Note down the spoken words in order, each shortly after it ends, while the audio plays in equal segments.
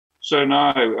So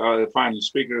now the final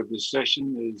speaker of this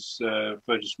session is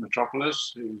Fotios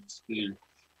Mitropoulos, who's the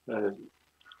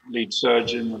lead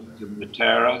surgeon of the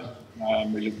Mitera.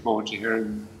 We look forward to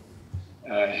hearing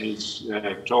his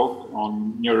talk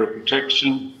on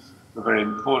neuroprotection, a very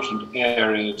important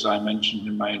area, as I mentioned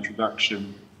in my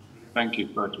introduction. Thank you,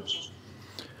 Fotios.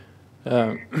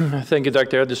 Thank you,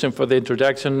 Dr. Edison, for the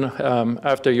introduction.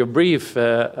 After your brief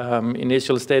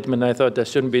initial statement, I thought I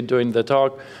shouldn't be doing the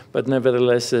talk, but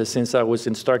nevertheless, since I was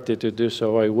instructed to do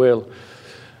so, I will.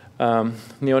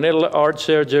 Neonatal heart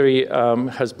surgery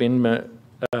has been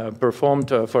performed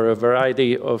for a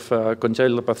variety of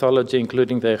congenital pathology,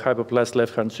 including the hypoplast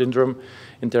left-hand syndrome,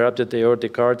 interrupted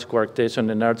aortic arch, coarctation,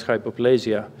 and arch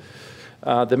hypoplasia.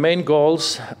 The main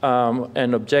goals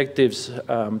and objectives,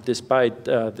 despite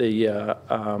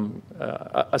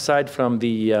aside from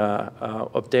the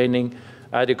obtaining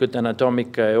adequate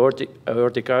anatomic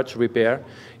aortic arch repair,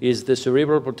 is the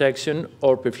cerebral protection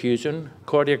or perfusion,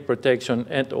 cardiac protection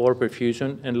and or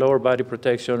perfusion, and lower body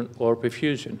protection or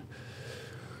perfusion.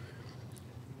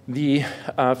 The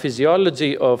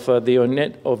physiology of the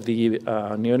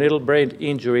neonatal brain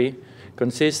injury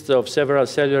consists of several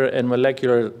cellular and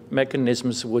molecular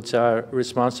mechanisms which are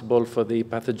responsible for the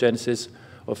pathogenesis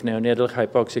of neonatal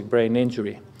hypoxic brain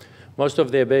injury. Most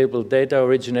of the available data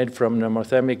originate from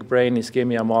mnemothermic brain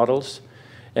ischemia models,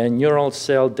 and neural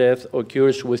cell death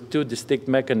occurs with two distinct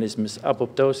mechanisms,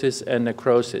 apoptosis and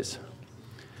necrosis.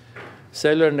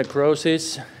 Cellular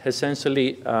necrosis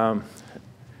essentially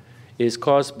is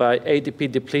caused by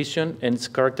ATP depletion, and it's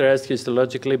characterized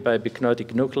histologically by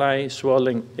pycnotic nuclei,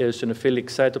 swelling eosinophilic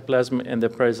cytoplasm, and the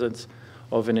presence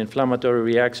of an inflammatory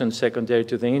reaction secondary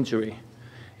to the injury.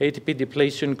 ATP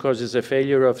depletion causes a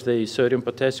failure of the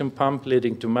sodium-potassium pump,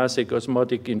 leading to massive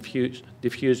osmotic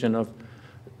diffusion of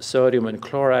sodium and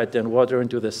chloride and water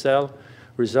into the cell,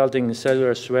 resulting in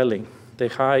cellular swelling. The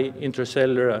high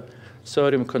intracellular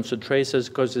sodium concentration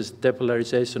causes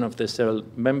depolarization of the cell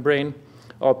membrane,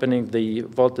 opening the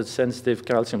voltage-sensitive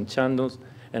calcium channels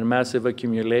and massive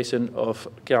accumulation of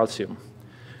calcium.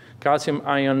 Calcium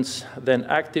ions then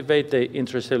activate the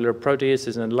intracellular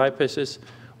proteases and lipases,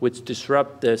 which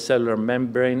disrupt the cellular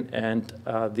membrane and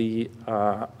the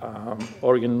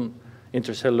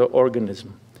intracellular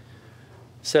organism.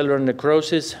 Cellular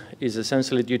necrosis is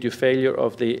essentially due to failure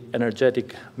of the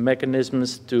energetic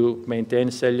mechanisms to maintain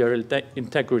cellular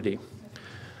integrity.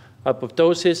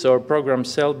 Apoptosis, or programmed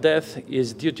cell death,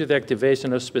 is due to the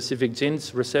activation of specific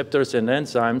genes, receptors, and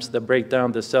enzymes that break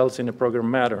down the cells in a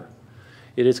programmed manner.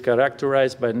 It is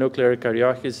characterized by nuclear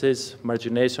karyolysis,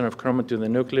 margination of chromatin to the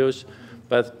nucleus,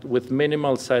 but with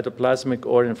minimal cytoplasmic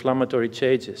or inflammatory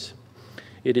changes.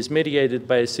 It is mediated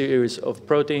by a series of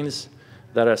proteins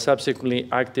that are subsequently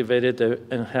activated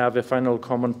and have a final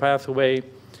common pathway,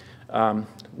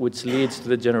 which leads to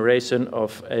the generation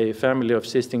of a family of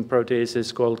cystic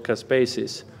proteases called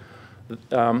caspases,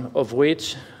 of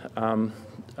which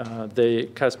the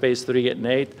caspase 3 and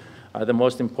 8 are the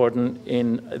most important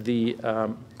in the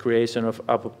creation of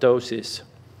apoptosis.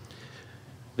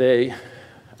 The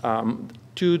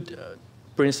two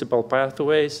principal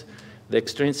pathways, the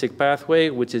extrinsic pathway,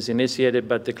 which is initiated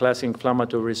by the classic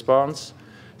inflammatory response,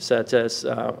 such as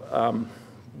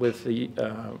with the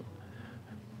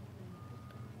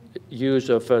use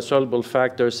of soluble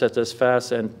factors such as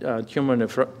FAS and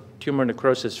tumor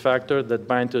necrosis factor that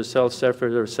bind to cell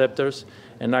surface receptors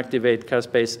and activate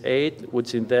caspase 8,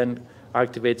 which then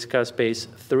activates caspase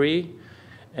 3,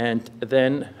 and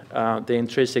then the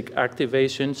intrinsic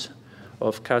activations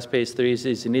of caspase 3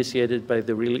 is initiated by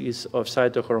the release of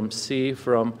cytochrome C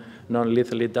from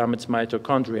non-lethally damaged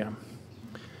mitochondria.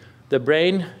 The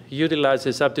brain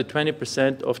utilizes up to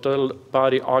 20% of total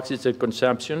body oxygen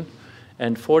consumption,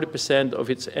 and 40% of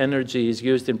its energy is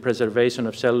used in preservation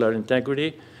of cellular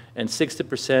integrity, and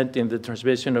 60% in the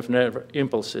transmission of nerve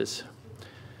impulses.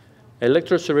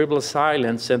 Electrocerebral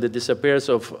silence and the disappearance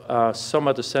of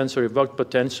somatosensory evoked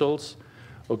potentials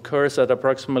occurs at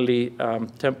approximately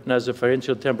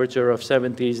nasopharyngeal temperature of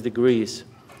 70 degrees.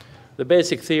 The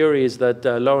basic theory is that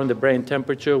lowering the brain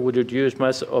temperature would reduce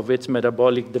much of its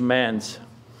metabolic demands.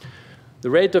 The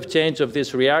rate of change of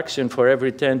this reaction for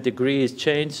every 10 degrees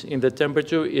change in the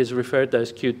temperature is referred to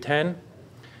as Q10,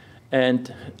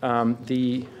 and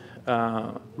the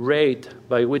rate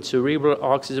by which cerebral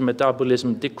oxygen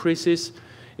metabolism decreases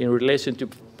in relation to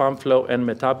pump flow and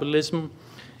metabolism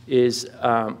is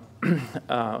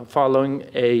following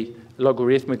a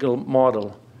logarithmical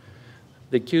model.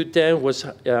 The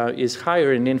Q10 is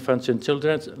higher in infants and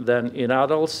children than in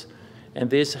adults, and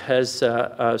this has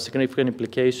a significant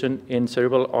implication in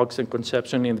cerebral oxygen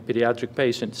consumption in the pediatric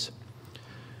patients.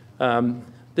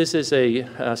 This is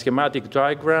a schematic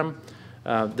diagram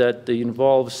that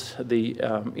involves the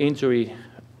injury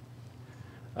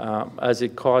as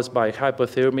it caused by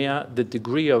hypothermia, the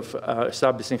degree of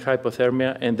establishing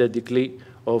hypothermia, and the degree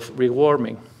of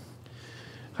rewarming.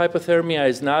 Hypothermia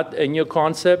is not a new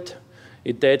concept.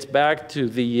 It dates back to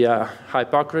the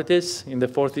Hippocrates in the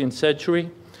 14th century.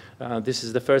 This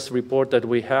is the first report that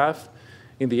we have.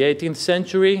 In the 18th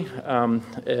century,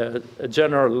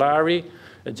 General Larry,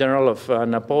 a general of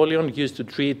Napoleon, used to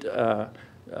treat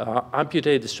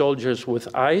amputated soldiers with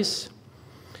ice.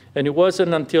 And it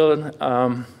wasn't until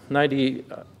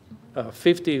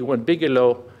 1950 when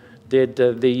Bigelow did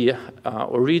the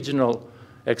original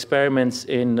experiments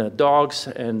in dogs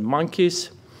and monkeys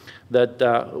that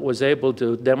was able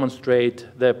to demonstrate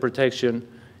the protection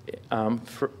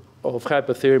of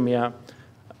hypothermia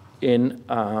in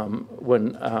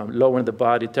when lowering the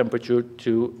body temperature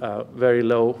to very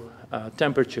low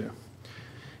temperature.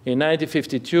 In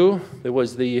 1952, there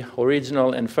was the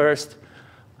original and first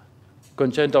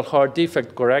congenital heart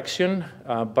defect correction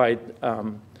by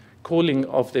cooling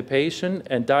of the patient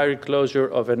and direct closure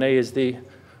of an ASD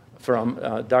from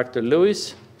Dr.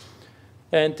 Lewis.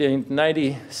 And in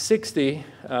 1960,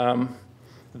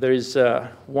 there is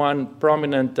one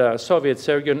prominent Soviet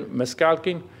surgeon,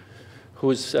 Meskalkin,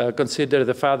 who's considered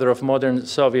the father of modern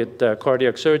Soviet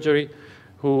cardiac surgery,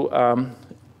 who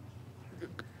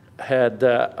had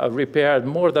repaired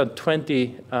more than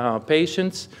 20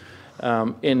 patients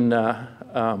in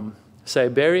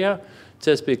Siberia,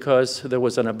 just because there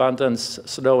was an abundance of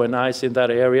snow and ice in that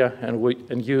area,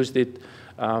 and used it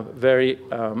very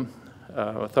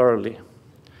thoroughly.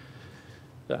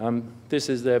 This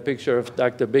is the picture of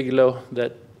Dr. Bigelow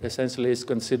that essentially is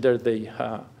considered the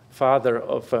father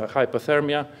of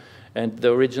hypothermia, and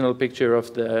the original picture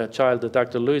of the child that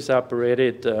Dr. Lewis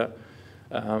operated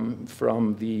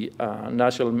from the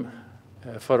national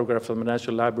photograph from the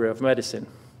National Library of Medicine.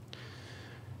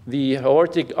 The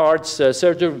aortic arch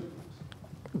surgery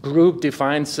group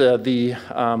defines the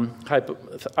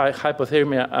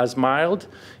hypothermia as mild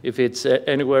if it's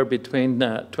anywhere between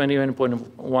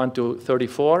 21.1 to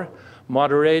 34,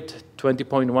 moderate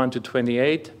 20.1 to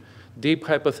 28, deep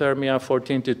hypothermia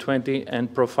 14 to 20,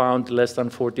 and profound less than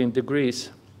 14 degrees.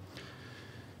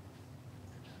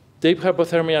 Deep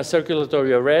hypothermia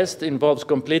circulatory arrest involves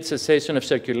complete cessation of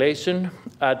circulation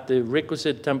at the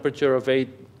requisite temperature of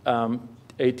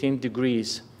 18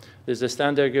 degrees. There's a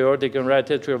standard aortic and right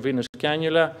atrial venous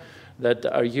cannula that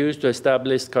are used to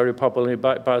establish cardiopulmonary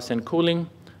bypass and cooling.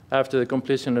 After the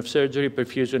completion of surgery,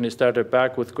 perfusion is started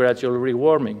back with gradual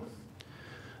rewarming.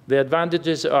 The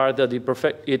advantages are that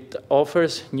it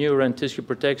offers neuro and tissue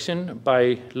protection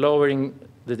by lowering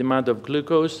the demand of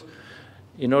glucose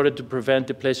in order to prevent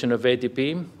depletion of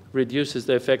ATP, reduces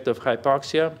the effect of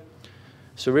hypoxia.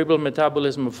 Cerebral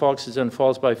metabolism of oxygen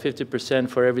falls by 50%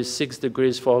 for every 6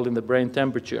 degrees fall in the brain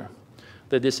temperature.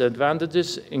 The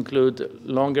disadvantages include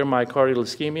longer myocardial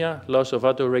ischemia, loss of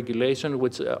autoregulation,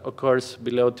 which occurs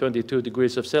below 22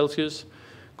 degrees of Celsius,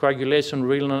 coagulation,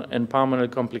 renal, and pulmonary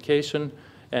complication,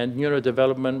 and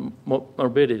neurodevelopment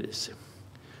morbidities.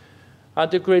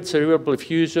 Antegrade cerebral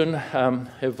perfusion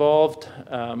evolved.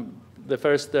 The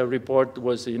first report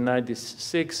was in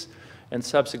 1996, and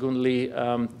subsequently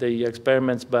the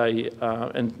experiments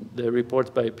and the reports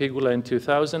by Pigula in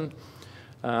 2000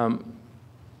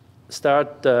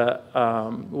 start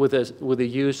with the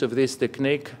use of this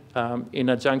technique in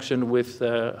conjunction with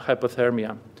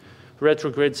hypothermia.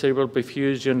 Retrograde cerebral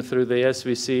perfusion through the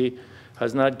SVC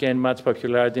has not gained much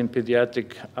popularity in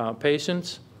pediatric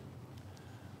patients.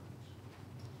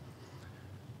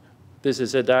 This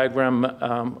is a diagram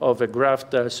of a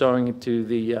graft showing to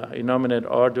the innominate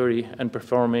artery and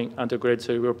performing antegrade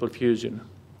cerebral perfusion.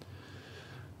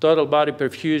 Total body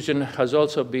perfusion has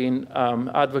also been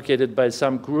advocated by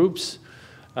some groups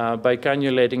by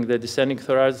cannulating the descending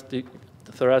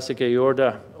thoracic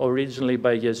aorta, originally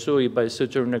by Yasui, by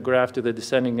suturing a graft to the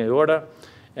descending aorta,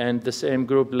 and the same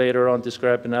group later on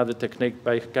described another technique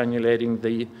by cannulating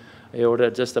the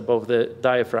aorta just above the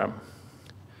diaphragm.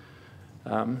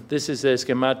 This is a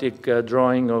schematic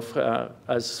drawing of,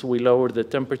 as we lower the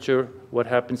temperature, what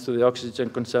happens to the oxygen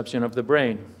consumption of the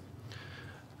brain.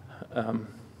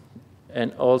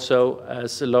 And also,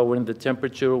 as lowering the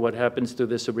temperature, what happens to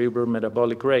the cerebral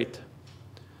metabolic rate.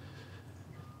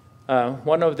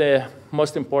 One of the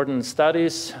most important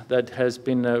studies that has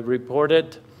been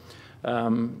reported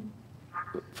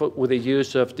with the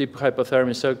use of deep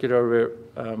hypothermic circulatory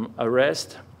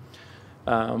arrest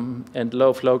and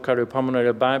low-flow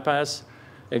cardiopulmonary bypass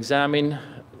examine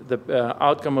the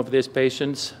outcome of these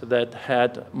patients that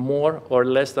had more or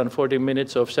less than 40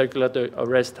 minutes of circulatory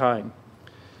arrest time.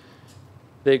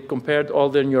 They compared all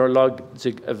the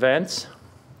neurologic events,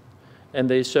 and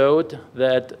they showed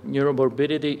that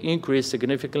neuromorbidity increased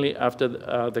significantly after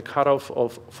the cutoff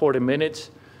of 40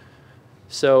 minutes.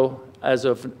 So as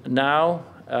of now,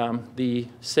 the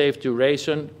safe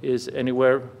duration is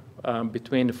anywhere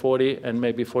between 40 and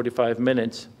maybe 45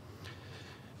 minutes.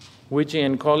 Witty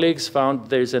and colleagues found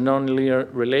there's a nonlinear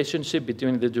relationship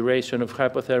between the duration of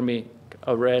hypothermic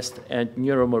arrest and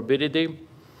neuromorbidity,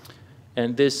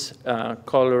 and this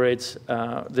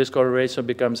correlation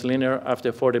becomes linear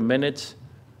after 40 minutes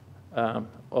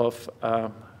of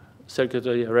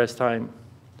circulatory arrest time.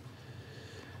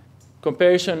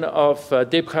 Comparison of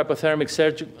deep hypothermic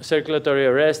circulatory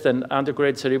arrest and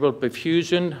antegrade cerebral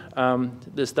perfusion.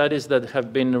 The studies that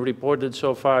have been reported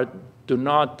so far do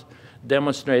not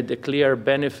demonstrate a clear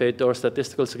benefit or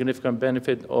statistical significant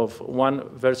benefit of one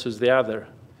versus the other.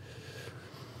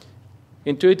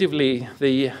 Intuitively,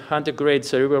 the antegrade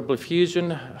cerebral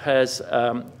perfusion has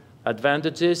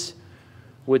advantages,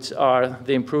 which are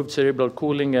the improved cerebral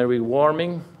cooling and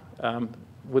rewarming,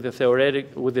 with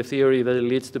the theory that it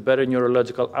leads to better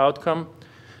neurological outcome,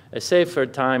 a safe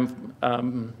time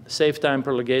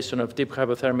prolongation of deep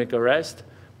hypothermic arrest,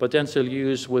 potential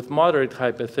use with moderate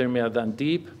hypothermia than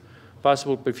deep,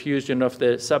 possible perfusion of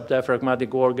the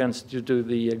subdiaphragmatic organs due to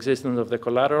the existence of the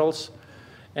collaterals,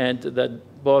 and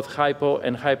that both hypo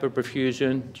and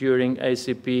hyperperfusion during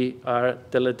ACP are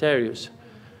deleterious.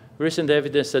 Recent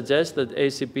evidence suggests that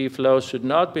ACP flow should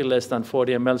not be less than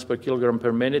 40 mL per kilogram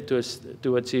per minute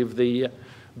to achieve the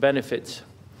benefits.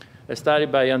 A study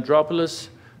by Mitropoulos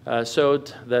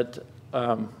showed that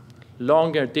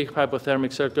longer deep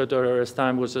hypothermic circulatory arrest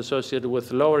time was associated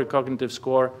with lower cognitive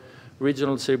score.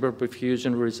 Regional cerebral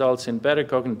perfusion results in better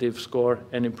cognitive score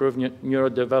and improved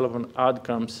neurodevelopment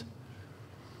outcomes.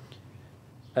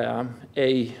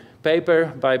 A paper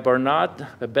by Barnard,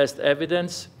 the best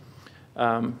evidence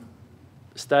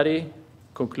study,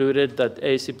 concluded that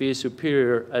ACP is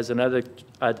superior as an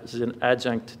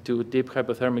adjunct to deep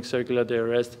hypothermic circulatory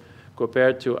arrest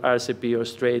compared to RCP or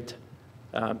straight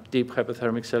deep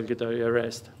hypothermic circulatory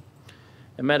arrest.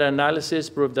 A meta-analysis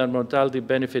proved that mortality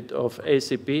benefit of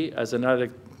ACP as an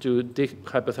adjunct to deep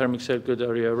hypothermic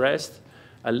circulatory arrest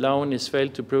alone is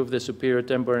failed to prove the superior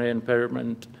temporary and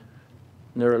permanent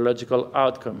neurological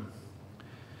outcome.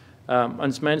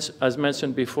 As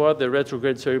mentioned before, the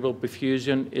retrograde cerebral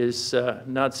perfusion is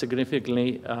not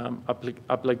significantly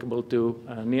applicable to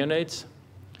neonates.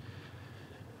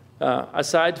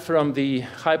 Aside from the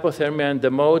hypothermia and the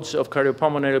modes of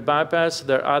cardiopulmonary bypass,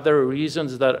 there are other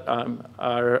reasons that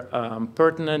are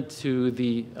pertinent to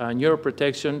the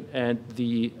neuroprotection and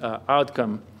the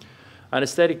outcome.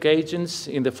 Anesthetic agents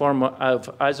in the form of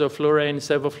isoflurane,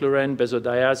 sevoflurane,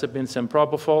 benzodiazepines, and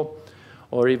propofol,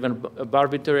 or even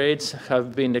barbiturates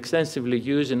have been extensively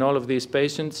used in all of these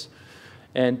patients.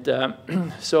 And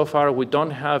so far, we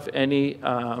don't have any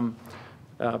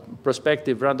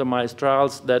prospective randomized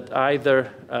trials that either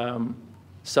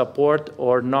support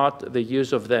or not the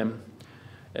use of them.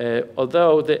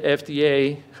 Although the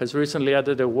FDA has recently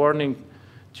added a warning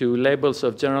to labels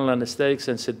of general anesthetics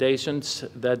and sedations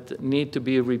that need to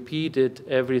be repeated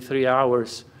every 3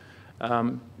 hours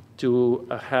to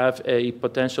have a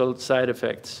potential side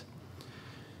effects.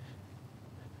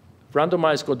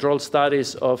 Randomized controlled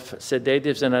studies of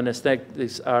sedatives and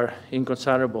anesthetics are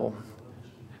inconsiderable.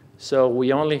 So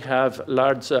we only have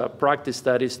large practice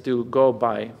studies to go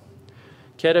by.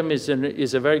 Ketamine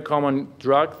is a very common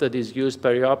drug that is used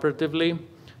perioperatively.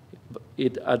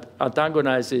 It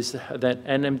antagonizes the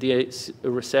NMDA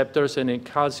receptors and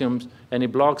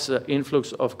it blocks the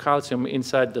influx of calcium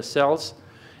inside the cells.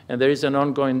 And there is an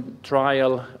ongoing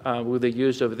trial with the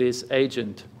use of this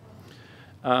agent.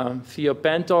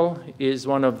 Thiopental is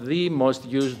one of the most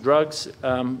used drugs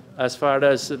as far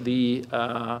as the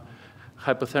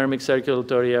hypothermic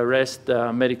circulatory arrest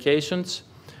medications.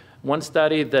 One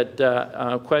study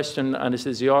that questioned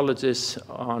anesthesiologists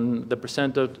on the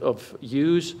percent of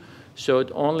use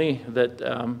showed only that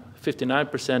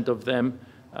 59% of them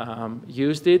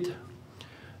used it.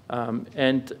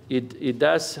 And it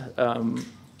does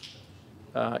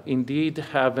indeed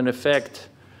have an effect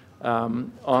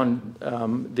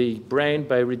on the brain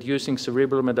by reducing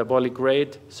cerebral metabolic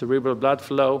rate, cerebral blood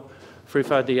flow, free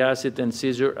fatty acid, and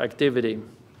seizure activity.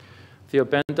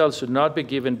 Thiopental should not be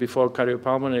given before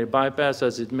cardiopulmonary bypass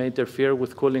as it may interfere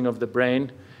with cooling of the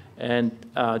brain and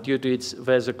due to its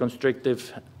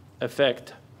vasoconstrictive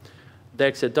effect.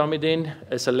 Dexetomidine,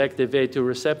 a selective A2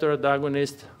 receptor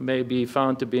antagonist, may be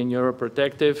found to be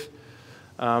neuroprotective.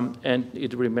 and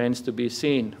it remains to be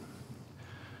seen.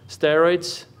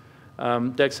 Steroids,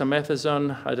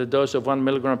 dexamethasone at a dose of 1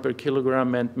 milligram per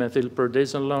kilogram and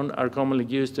methylprednisolone are commonly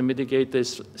used to mitigate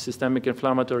this systemic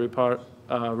inflammatory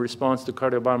response to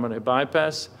cardiopulmonary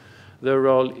bypass. Their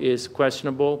role is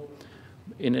questionable.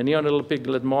 In a neonatal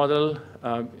piglet model,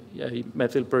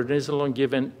 methylprednisolone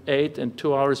given 8 and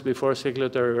 2 hours before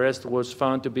circulatory arrest was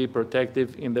found to be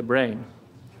protective in the brain.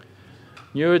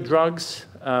 Newer drugs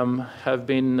have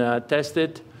been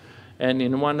tested, and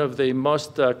in one of the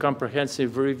most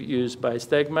comprehensive reviews by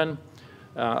Stegman,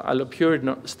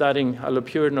 studying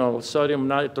allopurinol, sodium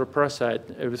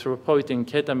nitroprusside, erythropoietin,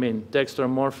 ketamine,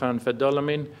 dextromorphan,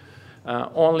 phenytolamine,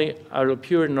 only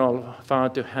allopurinol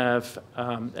found to have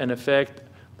an effect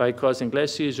by causing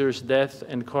less seizures, death,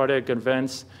 and cardiac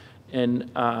events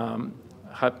in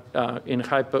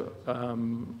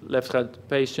left-heart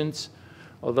patients,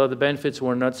 although the benefits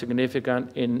were not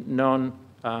significant in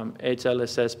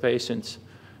non-HLSS patients.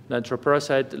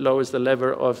 Nitroprusside lowers the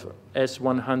level of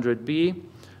S100B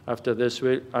after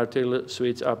the arterial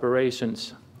switch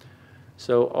operations.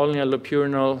 So only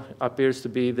allopurinol appears to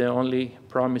be the only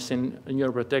promising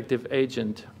neuroprotective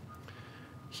agent.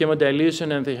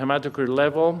 Hemodilution and the hematocrit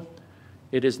level.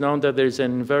 It is known that there is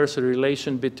an inverse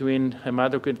relation between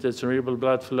hematocrit and cerebral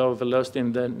blood flow velocity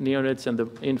in the neonates and the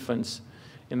infants.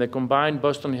 In the combined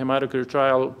Boston hematocrit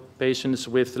trial, patients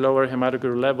with lower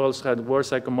hematocrit levels had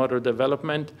worse psychomotor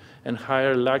development and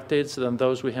higher lactates than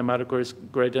those with hematocrits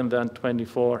greater than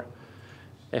 24.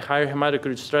 A higher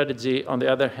hematocrit strategy, on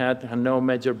the other hand, had no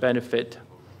major benefit.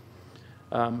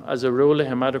 As a rule, a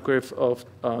hematocrit of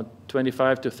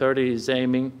 25 to 30 is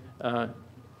aimed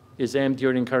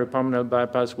during cardiopulmonary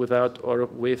bypass without or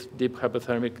with deep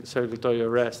hypothermic circulatory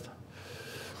arrest.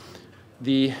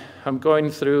 I'm going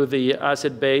through the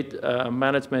acid-bait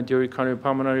management during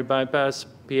cardiopulmonary bypass,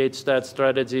 PH-stat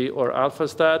strategy or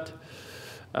alpha-stat.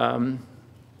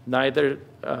 Neither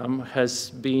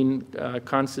has been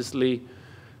consciously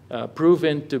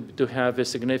proven to have a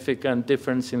significant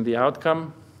difference in the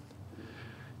outcome.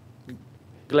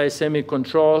 Glycemic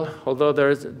control, although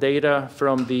there's data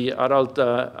from the adult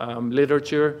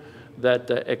literature that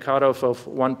a cutoff of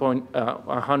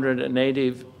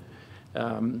 180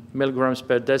 milligrams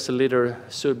per deciliter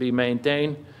should be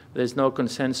maintained, there's no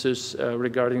consensus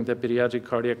regarding the pediatric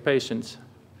cardiac patients.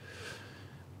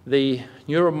 The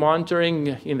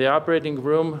neuromonitoring in the operating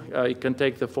room, it can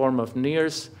take the form of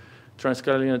NIRS,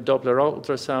 transcranial Doppler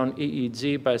ultrasound,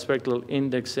 EEG, bispectral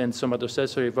index, and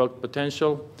somatosensory evoked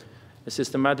potential. A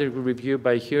systematic review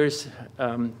by HEARS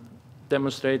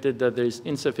demonstrated that there is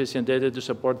insufficient data to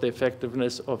support the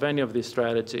effectiveness of any of this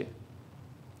strategy.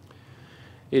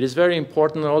 It is very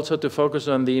important also to focus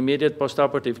on the immediate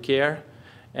postoperative care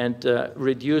and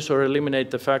reduce or eliminate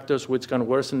the factors which can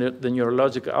worsen the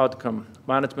neurologic outcome.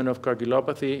 Management of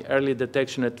coagulopathy, early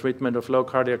detection and treatment of low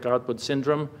cardiac output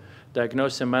syndrome,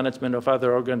 diagnosis and management of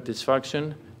other organ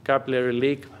dysfunction, capillary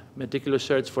leak, meticulous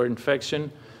search for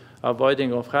infection,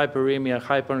 avoiding of hyperemia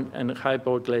and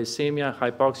hypoglycemia,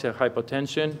 hypoxia,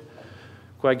 hypotension,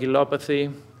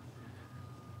 coagulopathy,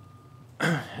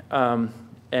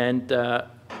 and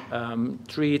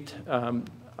treat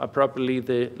appropriately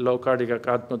the low cardiac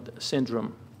output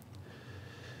syndrome.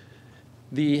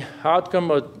 The outcome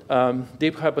of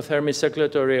deep hypothermic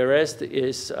circulatory arrest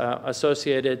is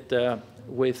associated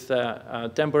with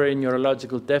temporary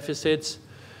neurological deficits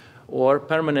or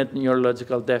permanent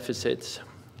neurological deficits.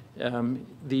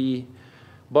 The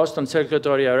Boston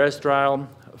circulatory arrest trial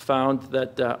found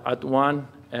that at 1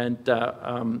 and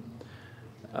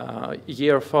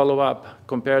year follow-up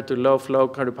compared to low-flow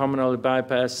cardiopulmonary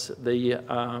bypass, the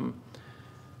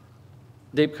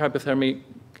deep hypothermic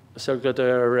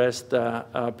circulatory arrest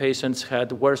patients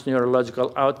had worse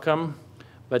neurological outcome,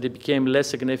 but it became less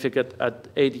significant at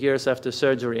 8 years after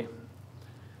surgery.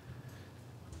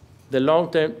 The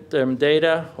long-term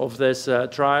data of this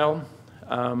trial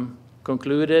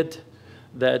concluded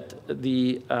that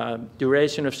the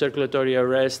duration of circulatory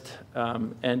arrest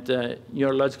and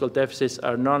neurological deficits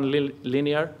are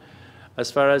non-linear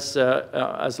as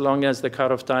long as the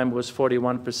cutoff time was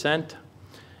 41%,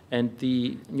 and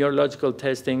the neurological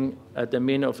testing at the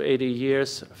mean of 80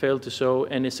 years failed to show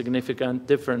any significant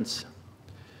difference.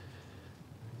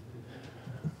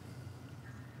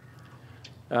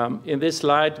 In this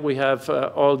slide, we have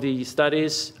all the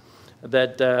studies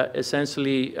that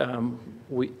essentially,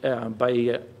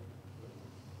 by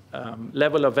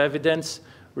level of evidence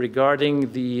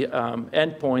regarding the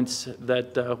endpoints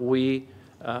that we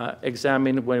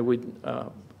examine when we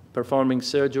performing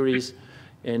surgeries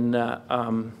in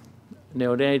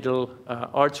neonatal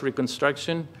arch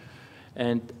reconstruction.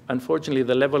 And unfortunately,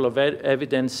 the level of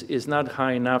evidence is not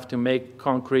high enough to make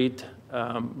concrete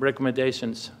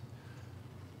recommendations.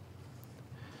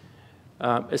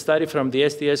 A study from the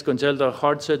STS Congenital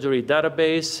Heart Surgery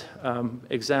database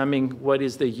examining what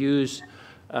is the use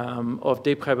of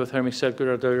deep hypothermic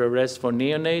circulatory arrest for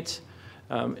neonates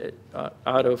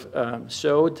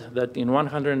showed that in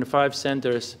 105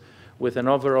 centers with an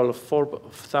overall of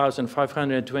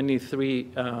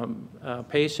 4,523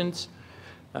 patients,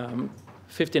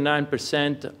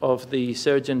 59% of the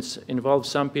surgeons involved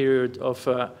some period of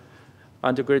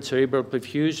undergraduate cerebral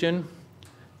perfusion,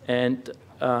 and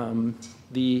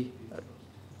the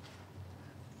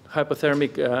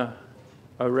hypothermic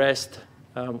arrest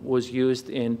was used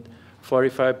in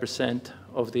 45%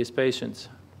 of these patients.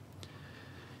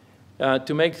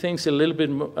 To make things a little bit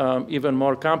even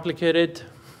more complicated,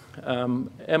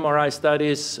 MRI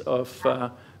studies of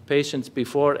patients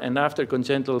before and after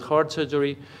congenital heart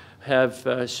surgery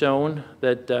have shown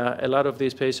that a lot of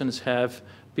these patients have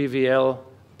PVL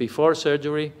before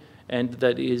surgery, and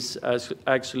that is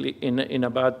actually in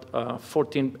about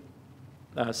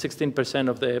 16%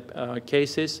 of the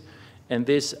cases, and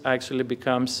this actually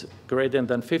becomes greater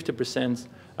than 50%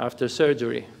 after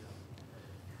surgery.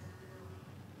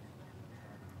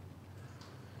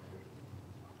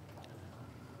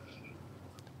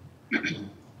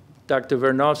 Dr.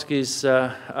 Vernovsky's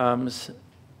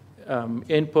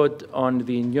input on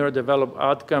the neurodevelopment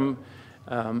outcome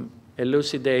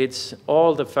elucidates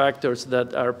all the factors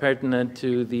that are pertinent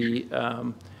to the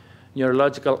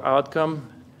neurological outcome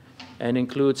and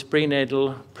includes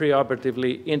prenatal,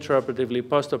 preoperatively, intraoperatively,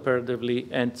 postoperatively,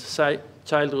 and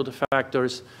childhood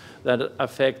factors that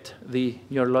affect the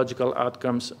neurological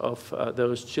outcomes of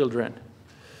those children.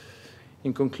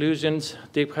 In conclusions,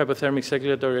 deep hypothermic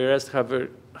circulatory arrest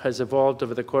has evolved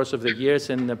over the course of the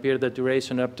years and appear that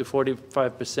duration up to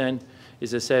 45%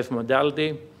 is a safe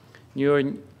modality.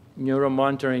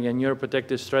 Neuromonitoring and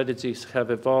neuroprotective strategies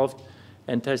have evolved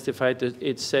and testify to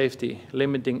its safety.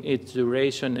 Limiting its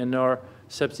duration and or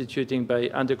substituting by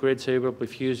undergraduate cerebral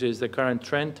perfusion is the current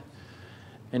trend,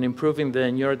 and improving the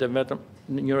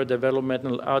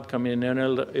neurodevelopmental outcome in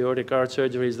neonatal aortic heart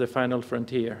surgery is the final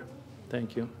frontier.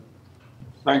 Thank you.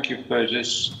 Thank you,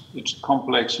 Fotios. It's a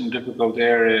complex and difficult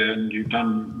area, and you've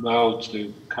done well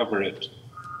to cover it.